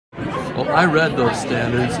Well, I read those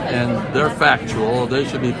standards, and they're factual. They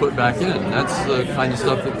should be put back in. That's the kind of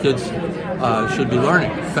stuff that kids should be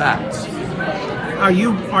learning, facts. Are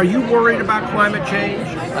you worried about climate change?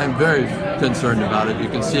 I'm very concerned about it. You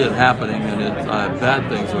can see it happening, and bad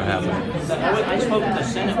things are happening.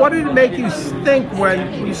 What did it make you think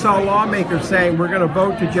when you saw lawmakers saying we're going to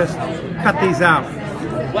vote to just cut these out?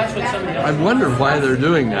 I wonder why they're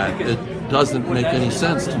doing that. It doesn't make any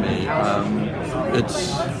sense to me.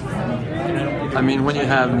 When you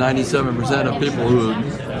have 97% of people who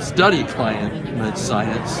study climate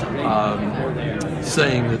science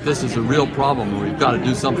saying that this is a real problem and we've got to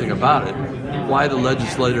do something about it, why the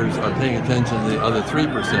legislators are paying attention to the other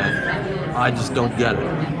 3%, I just don't get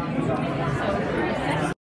it.